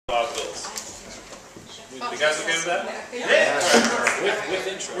You guys okay with that? Yeah. All right. With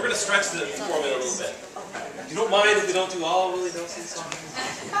intro. We're going to stretch the formula a little bit. You don't mind if we don't do all Willie Nelson songs?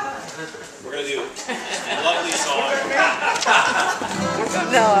 We're going to do a lovely song.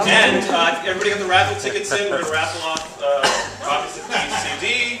 No. And everybody got the raffle tickets in. We're going to raffle off copies of the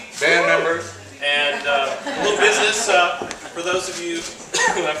CD. Band members. And a little business for those of you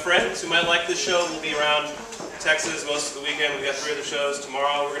who have friends who might like this show. We'll be around Texas most of the weekend. We've got 3 other shows.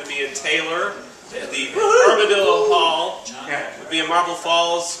 Tomorrow we're going to be in Taylor at the Armadillo Hall. We'll be in Marble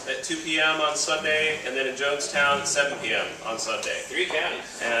Falls at 2 p.m. on Sunday, and then in Jonestown at 7 p.m. on Sunday. 3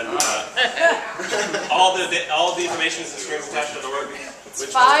 counties. And all the information is in the screen attached to the work. It's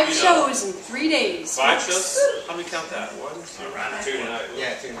 5 shows in 3 days. 5 shows? How do we count that? 1, 2, 2 tonight.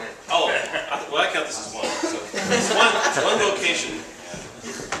 Yeah, 2 tonight. Oh, well, I count this as 1. So it's one location.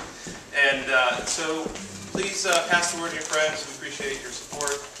 And so please pass the word to your friends. We appreciate your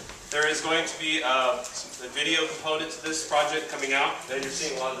support. There is going to be a video component to this project coming out, and you're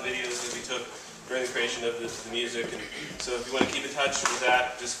seeing a lot of the videos that we took during the creation of the music. And so if you want to keep in touch with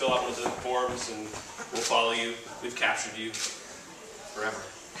that, just fill out one of the forms and we'll follow you. We've captured you forever.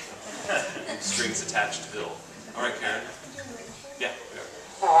 Strings attached to Bill. All right, Karen? Yeah,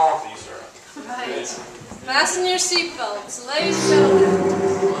 so you start off. Right. Fasten your seatbelts, ladies and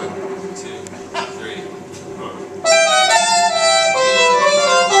gentlemen. 1, 2, 3.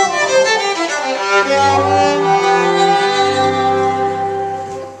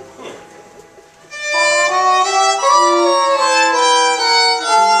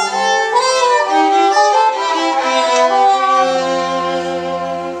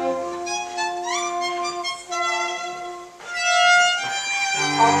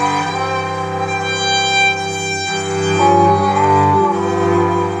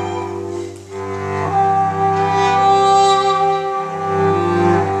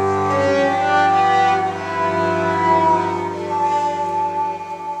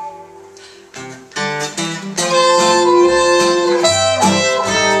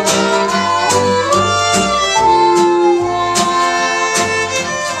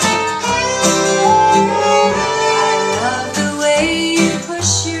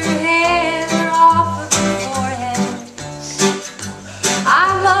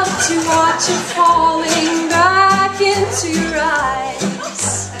 Falling back into your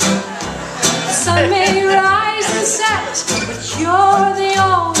eyes. The sun may rise and set, but you're the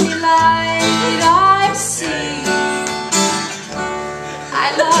only light I see.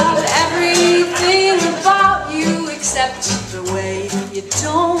 I love everything about you except the way you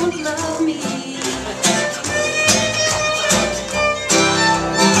don't love me.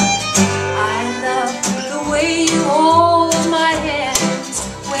 I love the way you hold my hands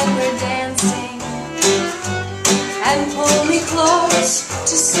when we're dancing, and pull me close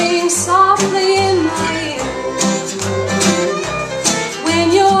to sing softly